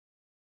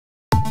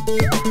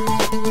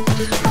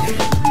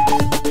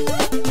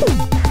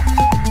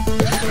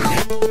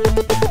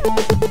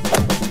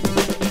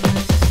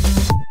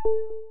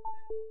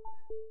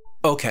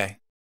Okay,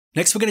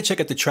 next we're going to check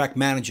out the track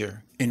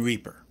manager in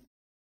Reaper.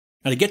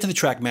 Now to get to the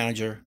track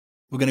manager,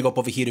 we're going to go up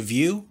over here to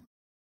View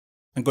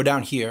and go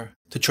down here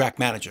to Track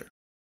Manager.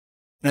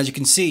 And as you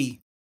can see,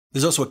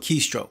 there's also a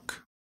keystroke.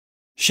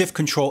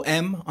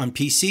 Shift-Control-M on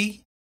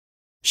PC,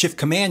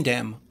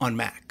 Shift-Command-M on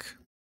Mac.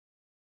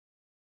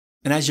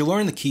 And as you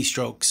learn the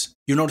keystrokes,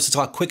 you'll notice it's a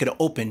lot quicker to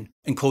open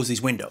and close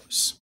these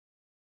windows.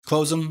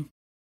 Close them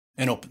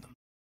and open them.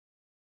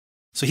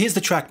 So here's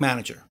the track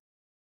manager.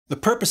 The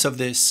purpose of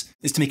this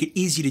is to make it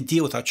easy to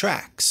deal with our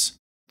tracks,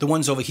 the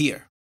ones over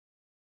here.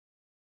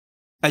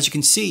 As you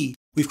can see,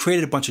 we've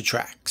created a bunch of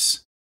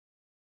tracks.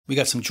 We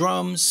got some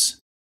drums,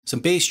 some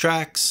bass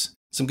tracks,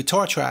 some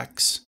guitar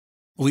tracks,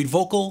 a lead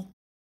vocal,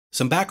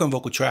 some background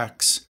vocal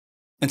tracks,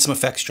 and some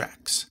effects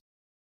tracks.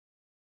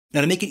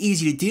 Now to make it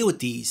easy to deal with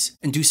these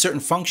and do certain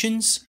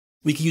functions,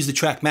 we can use the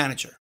track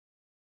manager.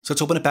 So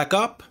let's open it back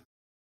up.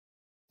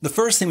 The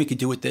first thing we could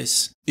do with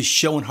this is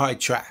show and hide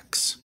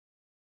tracks.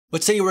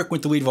 Let's say you're working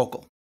with the lead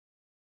vocal.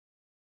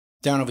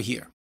 Down over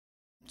here.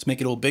 Let's make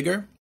it a little bigger.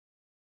 And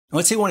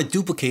let's say you want to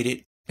duplicate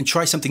it and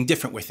try something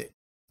different with it.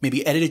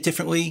 Maybe edit it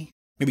differently,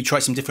 maybe try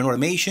some different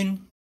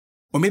automation,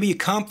 or maybe you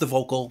comp the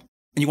vocal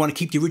and you want to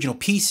keep the original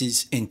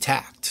pieces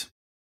intact.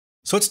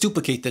 So let's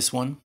duplicate this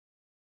one,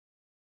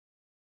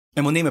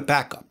 and we'll name it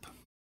Backup.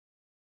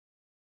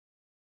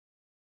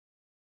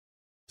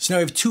 So now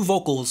we have two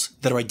vocals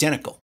that are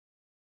identical.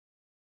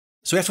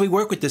 So after we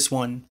work with this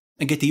one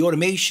and get the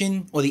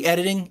automation or the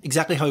editing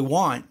exactly how we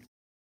want,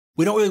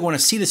 we don't really want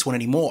to see this one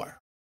anymore.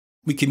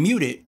 We can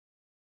mute it,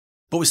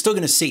 but we're still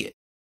going to see it.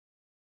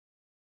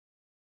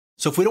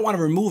 So if we don't want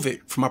to remove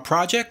it from our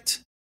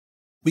project,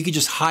 we could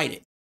just hide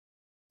it.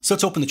 So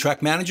let's open the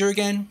track manager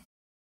again.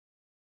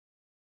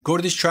 Go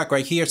to this track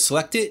right here,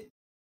 select it,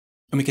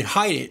 and we can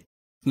hide it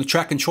from the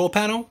track control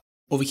panel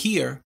over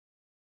here,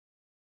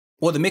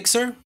 or the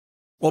mixer,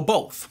 or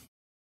both.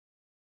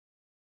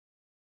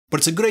 But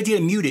it's a good idea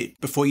to mute it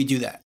before you do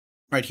that.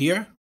 Right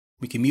here,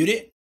 we can mute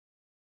it.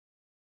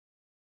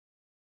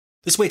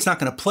 This way it's not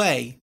going to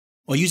play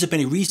or use up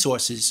any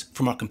resources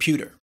from our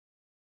computer.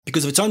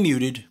 Because if it's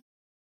unmuted,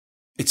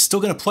 it's still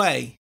going to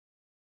play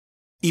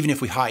even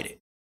if we hide it.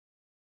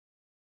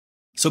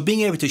 So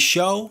being able to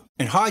show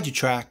and hide your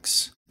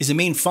tracks is the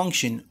main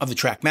function of the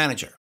track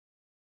manager.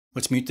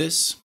 Let's mute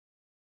this.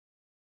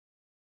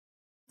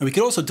 And we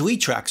can also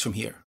delete tracks from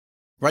here.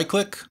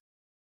 Right-click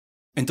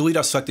and delete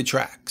our selected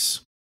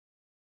tracks.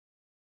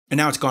 And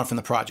now it's gone from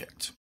the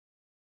project.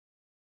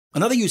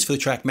 Another use for the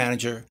track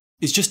manager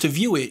is just to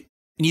view it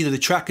in either the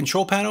track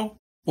control panel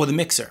or the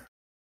mixer.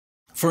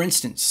 For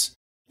instance,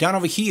 down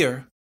over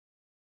here,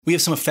 we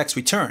have some effects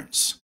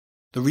returns,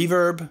 the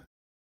reverb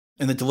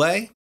and the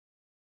delay.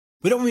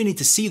 We don't really need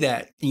to see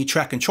that in your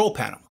track control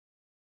panel.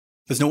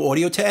 There's no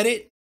audio to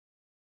edit,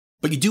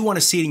 but you do want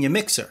to see it in your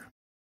mixer.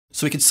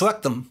 So we can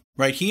select them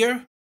right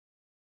here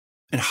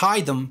and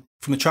hide them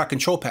from the track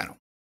control panel.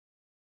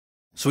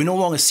 So we no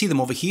longer see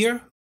them over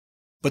here,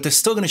 but they're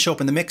still going to show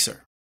up in the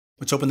mixer.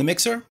 Let's open the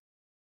mixer.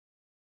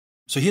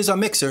 So here's our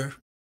mixer,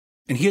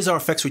 and here's our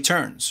effects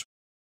returns,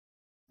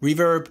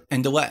 reverb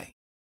and delay.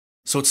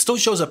 So it still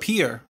shows up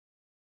here,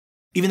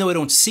 even though we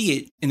don't see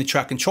it in the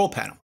track control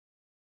panel.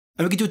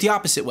 And we can do it the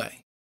opposite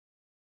way.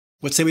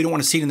 Let's say we don't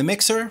want to see it in the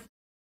mixer,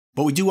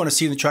 but we do want to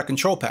see it in the track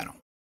control panel.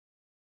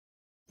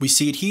 We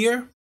see it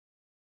here,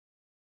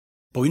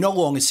 but we no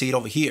longer see it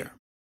over here.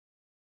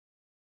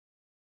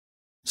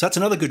 So that's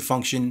another good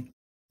function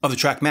of the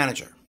track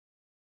manager.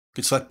 You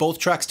can select both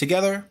tracks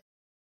together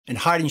and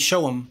hide and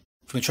show them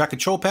from the track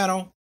control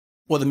panel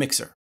or the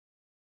mixer.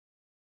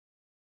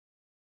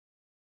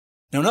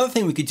 Now another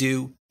thing we could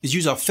do is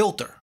use our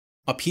filter.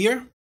 Up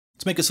here,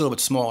 let's make this a little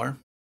bit smaller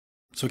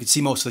so we can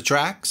see most of the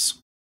tracks.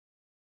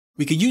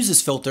 We could use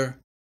this filter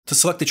to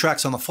select the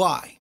tracks on the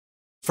fly.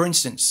 For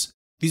instance,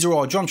 these are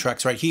all drum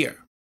tracks right here.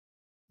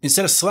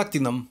 Instead of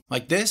selecting them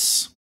like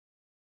this,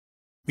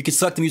 we could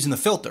select them using the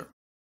filter.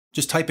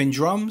 Just type in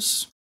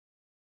drums,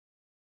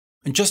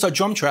 and just our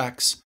drum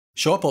tracks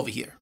show up over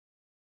here.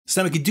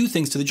 So now we could do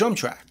things to the drum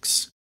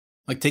tracks,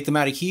 like take them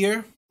out of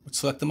here, let's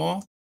select them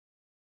all,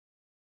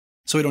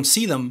 so we don't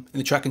see them in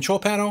the track control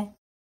panel,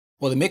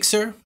 or the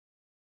mixer,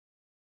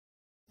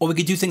 or we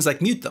could do things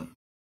like mute them,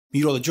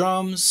 mute all the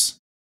drums,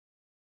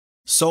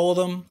 solo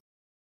them,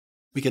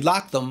 we could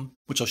lock them,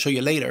 which I'll show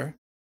you later,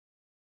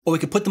 or we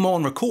could put them all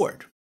on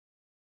record.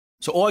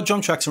 So all our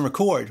drum tracks are on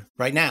record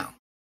right now.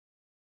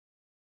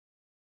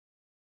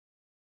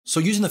 So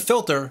using the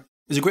filter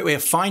is a great way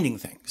of finding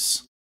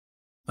things.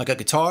 Like our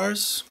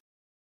guitars,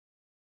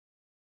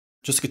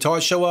 just the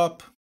guitars show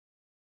up,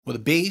 or the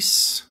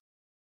bass,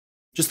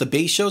 just the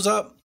bass shows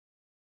up,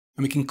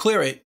 and we can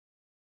clear it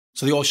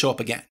so they all show up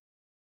again.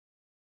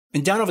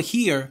 And down over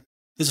here,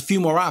 there's a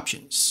few more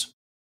options.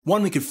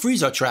 One, we could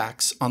freeze our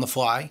tracks on the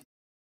fly.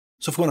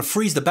 So if we want to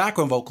freeze the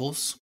background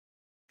vocals,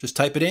 just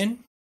type it in.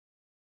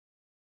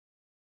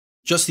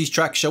 Just these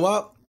tracks show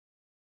up,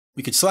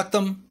 we could select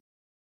them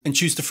and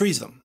choose to freeze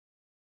them.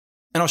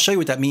 And I'll show you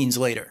what that means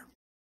later.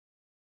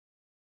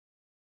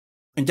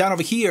 And down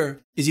over here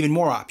is even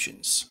more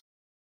options.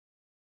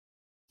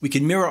 We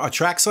can mirror our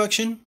track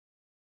selection.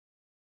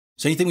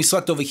 So anything we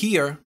select over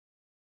here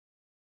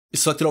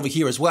is selected over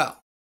here as well,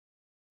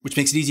 which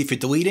makes it easy for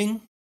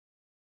deleting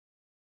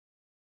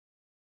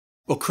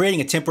or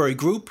creating a temporary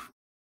group.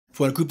 If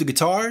we want to group the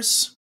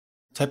guitars,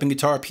 type in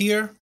guitar up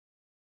here,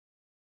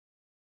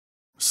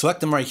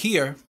 select them right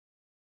here.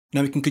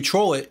 Now we can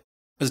control it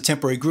as a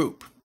temporary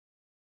group,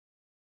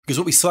 because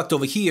what we select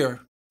over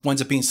here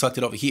winds up being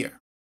selected over here,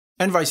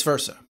 and vice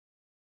versa.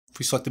 If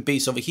we select the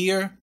bass over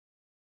here,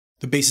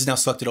 the bass is now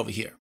selected over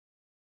here.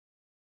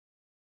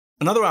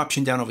 Another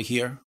option down over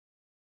here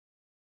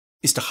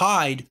is to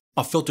hide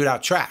our filtered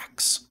out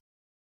tracks.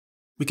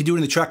 We can do it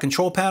in the track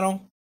control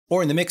panel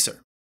or in the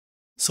mixer.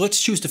 So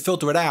let's choose to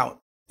filter it out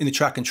in the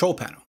track control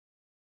panel.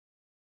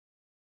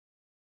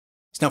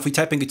 So now if we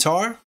type in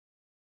guitar,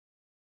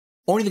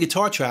 only the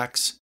guitar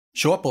tracks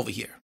show up over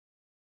here.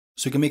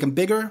 So we can make them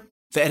bigger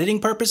for editing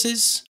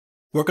purposes,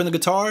 work on the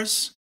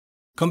guitars,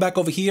 come back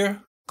over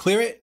here,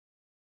 clear it,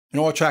 and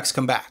all our tracks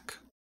come back.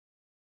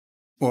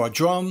 Or our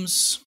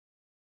drums,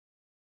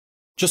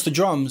 just the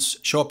drums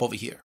show up over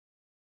here.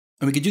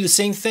 And we could do the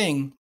same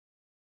thing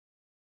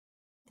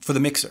for the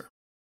mixer.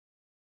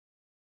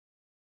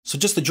 So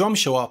just the drums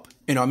show up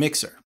in our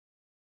mixer.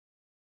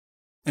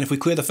 And if we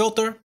clear the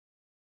filter,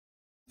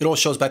 it all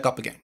shows back up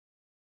again.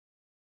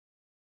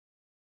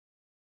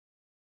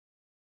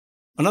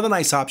 Another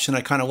nice option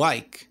I kind of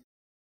like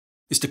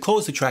is to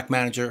close the track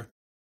manager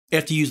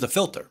after you use the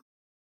filter.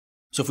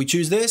 So if we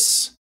choose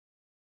this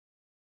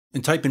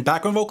and type in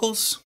background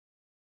vocals,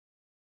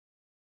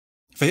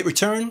 if I hit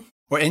return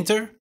or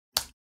enter,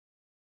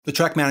 the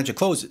track manager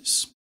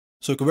closes.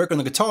 So we can work on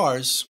the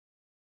guitars,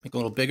 make it a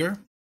little bigger,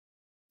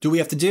 do what we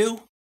have to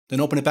do,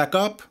 then open it back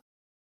up,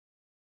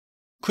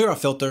 clear our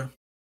filter,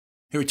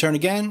 hit return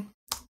again,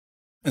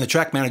 and the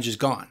track manager is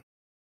gone.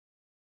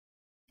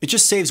 It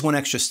just saves one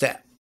extra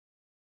step.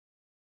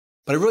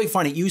 But I really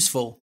find it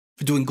useful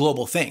for doing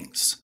global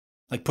things,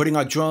 like putting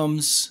our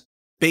drums,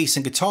 bass,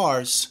 and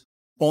guitars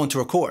all into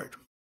a chord,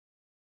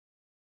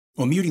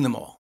 or muting them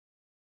all,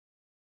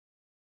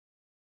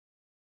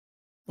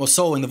 or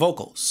soloing the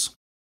vocals.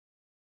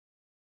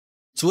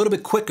 It's a little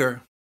bit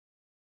quicker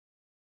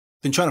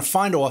than trying to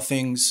find all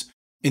things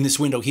in this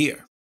window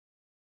here,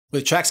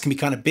 where the tracks can be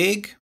kind of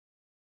big,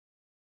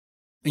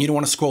 and you don't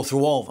want to scroll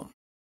through all of them.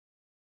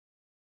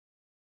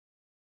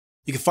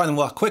 You can find them a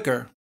lot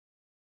quicker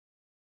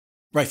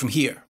right from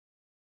here.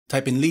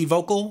 Type in lead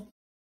vocal,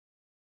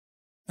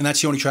 and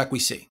that's the only track we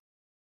see.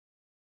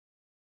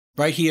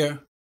 Right here,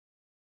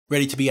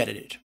 ready to be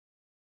edited.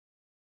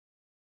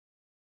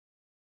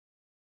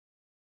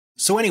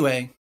 So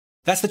anyway,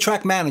 that's the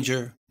track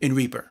manager in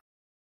Reaper.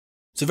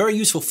 It's a very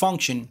useful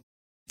function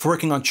for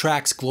working on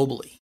tracks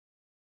globally.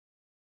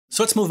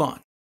 So let's move on.